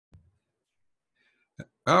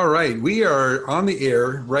All right, we are on the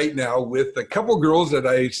air right now with a couple girls that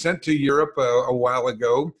I sent to Europe a while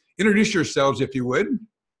ago. Introduce yourselves, if you would.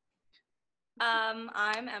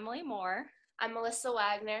 I'm Emily Moore. I'm Melissa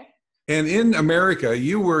Wagner. And in America,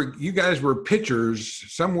 you guys were pitchers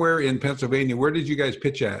somewhere in Pennsylvania. Where did you guys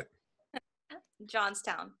pitch at?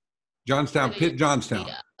 Johnstown. Johnstown, Pitt, Johnstown.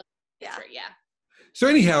 Yeah. So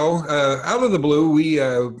anyhow, out of the blue, we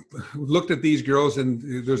looked at these girls,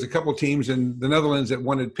 and there's a couple teams in the Netherlands that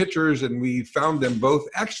wanted pitchers, and we found them both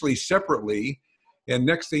actually separately. And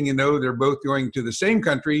next thing you know, they're both going to the same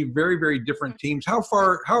country, very, very different teams. How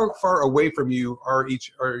far away from you are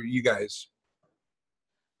you guys?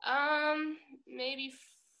 Maybe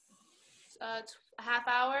a half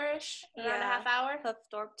hour-ish, around a half hour.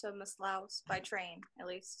 Hoofddorp to Maasluis by train, at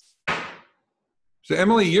least. So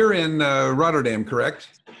Emily, you're in Rotterdam, correct?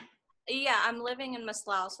 Yeah, I'm living in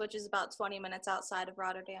Maasluis, which is about 20 minutes outside of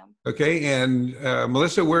Rotterdam. Okay, and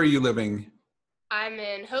Melissa, where are you living? I'm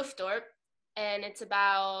in Hoofddorp, and it's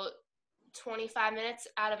about 25 minutes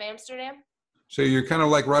out of Amsterdam. So you're kind of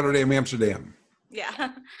like Rotterdam, Amsterdam.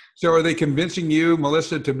 Yeah. So are they convincing you,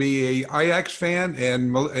 Melissa, to be a Ajax fan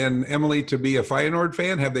and Emily to be a Feyenoord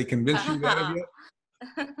fan? Have they convinced you that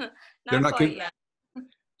yet? Not quite yet.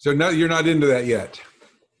 So no, you're not into that yet.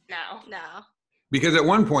 No. Because at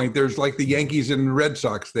one point there's like the Yankees and Red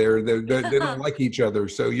Sox there. They don't like each other.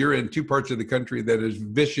 So you're in two parts of the country that is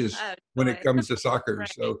vicious when it comes to soccer.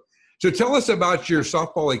 Right. So tell us about your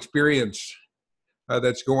softball experience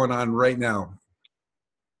that's going on right now.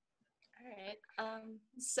 All right.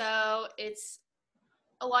 So it's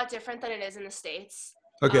a lot different than it is in the States.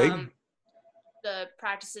 Okay. The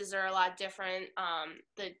practices are a lot different.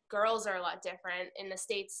 The girls are a lot different. In the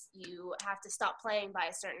States, you have to stop playing by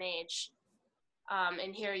a certain age.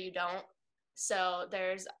 And here you don't. So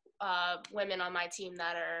there's women on my team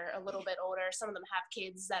that are a little bit older. Some of them have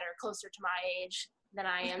kids that are closer to my age than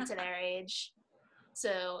I am to their age.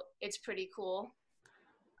 So it's pretty cool.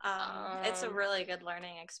 It's a really good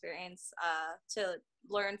learning experience to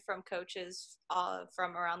learn from coaches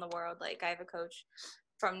from around the world. Like I have a coach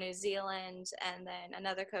from New Zealand, and then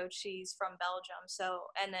another coach, she's from Belgium. So,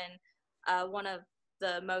 and then one of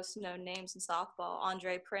the most known names in softball,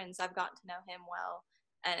 Andre Prince, I've gotten to know him well.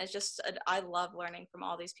 And it's just, I love learning from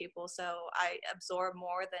all these people. So I absorb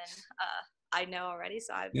more than I know already.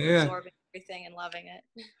 So I'm absorbing everything and loving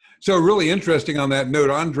it. So really interesting on that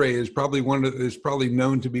note, Andre is probably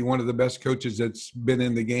known to be one of the best coaches that's been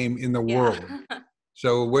in the game in the world.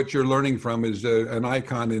 So what you're learning from is an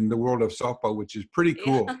icon in the world of softball, which is pretty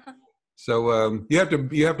cool. Yeah. So you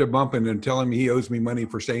have to bump him and tell him he owes me money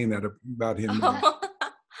for saying that about him.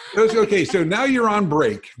 Okay, so now you're on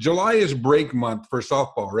break. July is break month for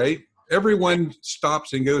softball, right? Everyone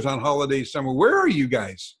stops and goes on holiday somewhere. Where are you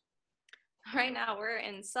guys? Right now we're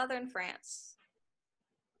in southern France.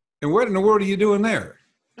 And what in the world are you doing there?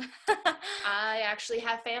 I actually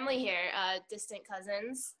have family here, distant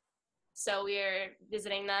cousins. So we're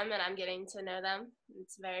visiting them, and I'm getting to know them.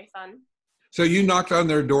 It's very fun. So you knocked on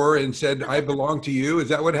their door and said, I belong to you. Is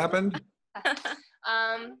that what happened?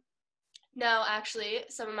 No, actually,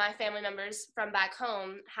 some of my family members from back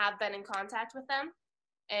home have been in contact with them,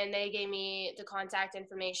 and they gave me the contact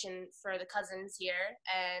information for the cousins here,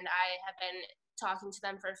 and I have been talking to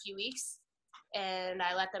them for a few weeks, and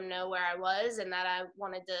I let them know where I was and that I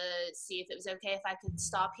wanted to see if it was okay if I could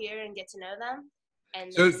stop here and get to know them.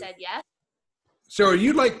 And they said yes. So are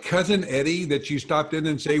you like Cousin Eddie that you stopped in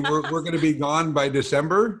and say, we're going to be gone by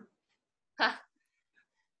December?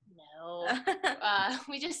 No.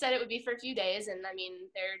 We just said it would be for a few days. And I mean,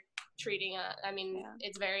 they're treating,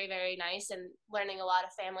 it's very, very nice and learning a lot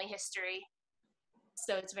of family history.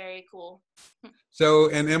 So it's very cool. So,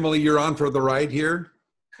 and Emily, you're on for the ride here?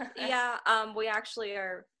 Yeah, we actually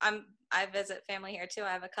are. I visit family here too.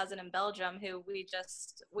 I have a cousin in Belgium who we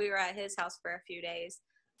were at his house for a few days.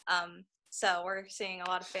 So we're seeing a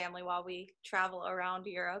lot of family while we travel around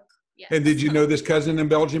Europe. Yes. And did you know this cousin in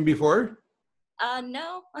Belgium before?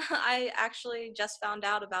 No, I actually just found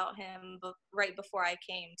out about him right before I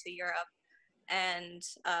came to Europe. And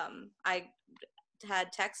I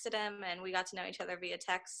had texted him and we got to know each other via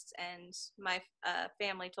text, and my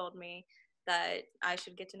family told me that I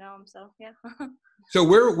should get to know him. So, yeah. So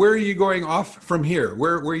where are you going off from here?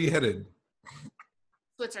 Where are you headed?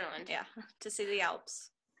 Switzerland. Yeah, to see the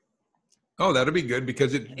Alps. Oh, that'll be good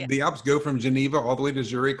because the Alps go from Geneva all the way to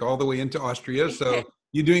Zurich, all the way into Austria. So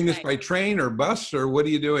you doing this by train or bus, or what are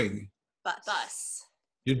you doing? Bus.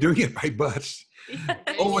 You're doing it by bus.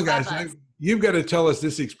 Oh my gosh. You've got to tell us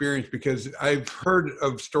this experience, because I've heard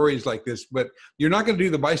of stories like this, but you're not going to do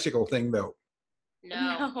the bicycle thing though.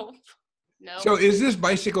 No. No. So is this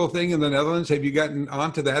bicycle thing in the Netherlands, have you gotten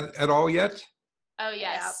onto that at all yet? Oh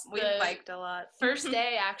yes, Yeah, we biked a lot. First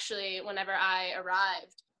day, actually, whenever I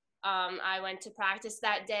arrived, I went to practice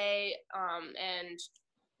that day, and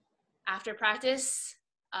after practice,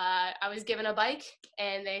 I was given a bike,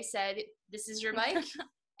 and they said, "This is your bike,"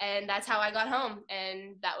 and that's how I got home,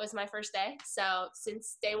 and that was my first day. So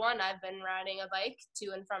since day one, I've been riding a bike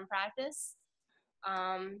to and from practice,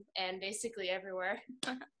 and basically everywhere.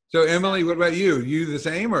 So Emily, what about you? You the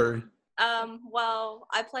same or? Well,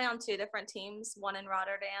 I play on 2 different teams, one in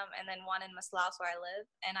Rotterdam and then one in Maasluis where I live.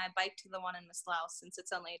 And I bike to the one in Maasluis since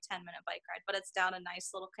it's only a 10-minute bike ride, but it's down a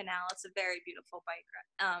nice little canal. It's a very beautiful bike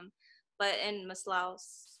ride. But in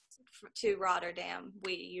Maasluis to Rotterdam,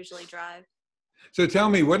 we usually drive. So tell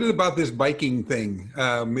me, what is about this biking thing?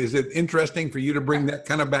 Is it interesting for you to bring that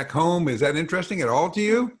kind of back home? Is that interesting at all to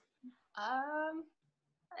you?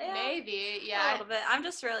 Yeah, Maybe, a yeah. little bit. I'm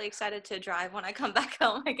just really excited to drive when I come back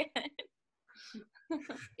home again.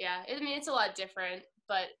 Yeah, I mean, it's a lot different,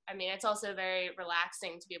 but I mean, it's also very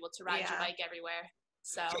relaxing to be able to ride your Yeah. bike everywhere.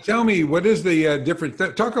 So So tell me, what is the difference?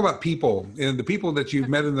 Talk about people and the people that you've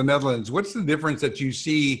met in the Netherlands. What's the difference that you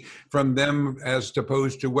see from them as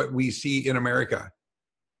opposed to what we see in America?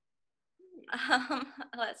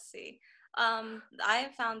 Let's see. I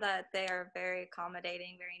have found that they are very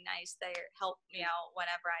accommodating, very nice. They help me out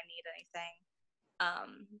whenever I need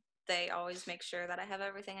anything. They always make sure that I have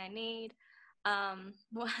everything I need.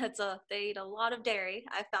 They eat a lot of dairy.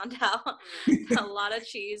 I found out a lot of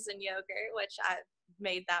cheese and yogurt, which I've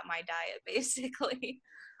made that my diet basically.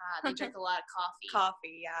 they drink a lot of coffee.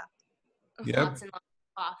 Coffee, yeah. Yep. Lots and lots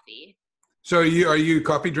of coffee. So are you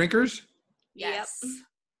coffee drinkers? Yes. Yep.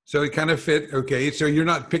 So it kind of fit. Okay. So you're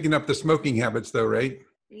not picking up the smoking habits though, right?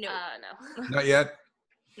 No, No. Not yet.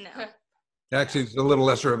 no. Actually, it's a little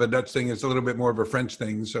lesser of a Dutch thing. It's a little bit more of a French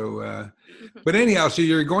thing. So, but anyhow, so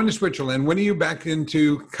you're going to Switzerland. When are you back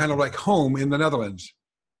into kind of like home in the Netherlands?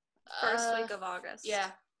 First week of August. Yeah.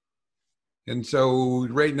 And so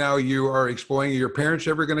right now you are exploring. Are your parents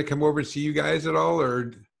ever going to come over and see you guys at all?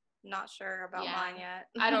 Or Not sure about Yeah. mine yet.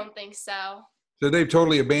 I don't think so. so they've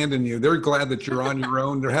totally abandoned you. They're glad that you're on your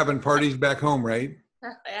own. They're having parties back home, right?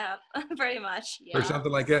 Yeah, pretty much. Yeah. Or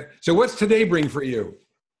something like that. So what's today bring for you?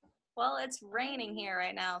 Well, it's raining here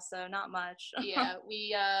right now, so not much. Yeah,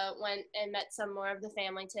 we went and met some more of the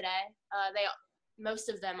family today. Most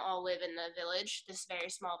of them all live in the village, this very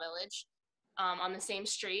small village, on the same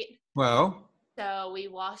street. Well, So we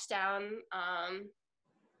walked down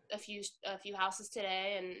a few houses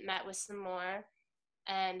today and met with some more.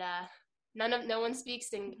 And no one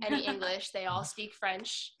speaks any English. They all speak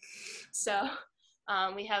French. So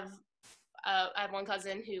I have one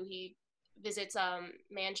cousin who he visits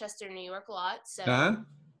Manchester, New York a lot. So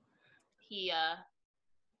he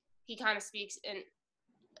kind of speaks in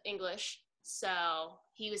English. So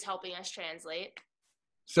he was helping us translate.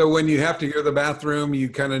 so when you have to go to the bathroom, you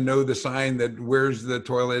kind of know the sign that where's the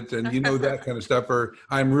toilet and you know that kind of stuff, or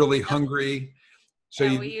I'm really hungry. So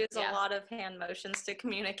yeah, we use Yeah. a lot of hand motions to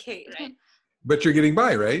communicate. Right. but you're getting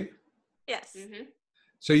by, right? Yes. Mm-hmm.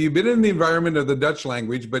 So you've been in the environment of the Dutch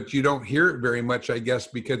language, but you don't hear it very much, I guess,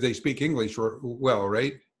 because they speak English well,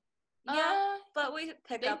 right? Yeah, but we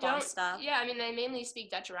pick They up don't. on stuff. Yeah, I mean, they mainly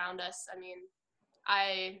speak Dutch around us. I mean,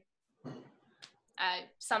 I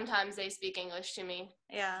sometimes they speak English to me.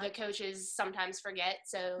 Yeah. The coaches sometimes forget,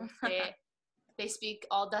 so they speak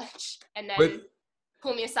all Dutch and then But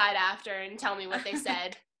pull me aside after and tell me what they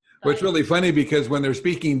said. what's But- really funny, because when they're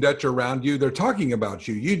speaking Dutch around you, they're talking about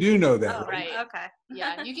you. You do know that, Oh, right? right. Okay.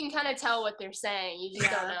 Yeah, you can kind of tell what they're saying. You just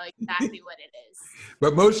Yeah. don't know exactly what it is.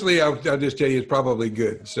 But mostly, I'll just tell you, it's probably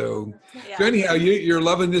good. So Yeah. anyhow, you're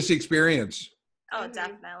loving this experience. Oh, Mhm.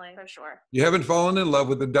 definitely. For sure. You haven't fallen in love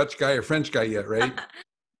with the Dutch guy or French guy yet, right?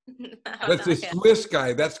 No, That's the not yet. Swiss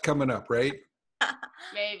guy. That's coming up, right?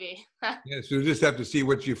 Maybe. Yeah, so you just have to see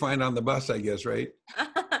what you find on the bus, I guess, right?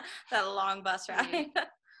 That long bus ride.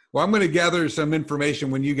 Well, I'm going to gather some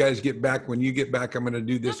information when you guys get back. When you get back, I'm going to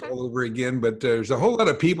do this Okay. all over again. But there's a whole lot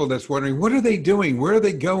of people that's wondering, what are they doing? Where are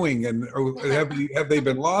they going? And have they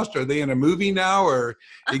been lost? Are they in a movie now? Or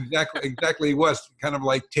exactly what's kind of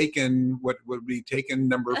like Taken, what would be Taken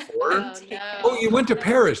number 4? Oh, no. Oh, you went to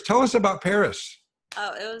Paris. Tell us about Paris.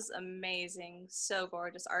 Oh, it was amazing. So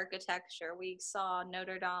gorgeous architecture. We saw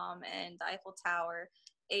Notre Dame and the Eiffel Tower,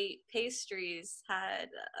 ate pastries, had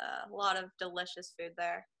a lot of delicious food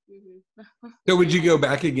there. Mm-hmm. So would you go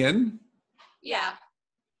back again? Yeah.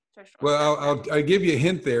 For sure. Well, I'll give you a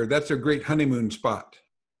hint there. That's a great honeymoon spot.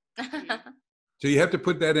 So you have to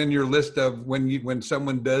put that in your list of when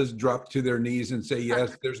someone does drop to their knees and say,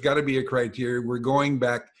 yes, there's got to be a criteria. We're going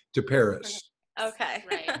back to Paris. Okay.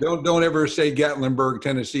 Right. Don't ever say Gatlinburg,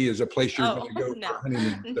 Tennessee is a place you're going to go no. for a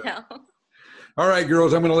honeymoon. So. No. All right,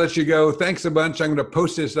 girls, I'm going to let you go. Thanks a bunch. I'm going to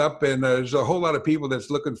post this up, and there's a whole lot of people that's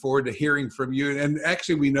looking forward to hearing from you. And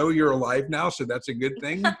actually, we know you're alive now, so that's a good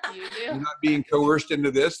thing. You do. You're not being coerced into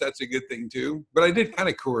this. That's a good thing, too. But I did kind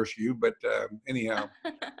of coerce you, but anyhow,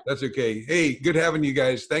 that's okay. Hey, good having you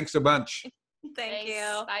guys. Thanks a bunch. Thank Thanks.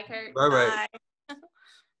 you. Bye, Kurt. Bye-bye. Bye.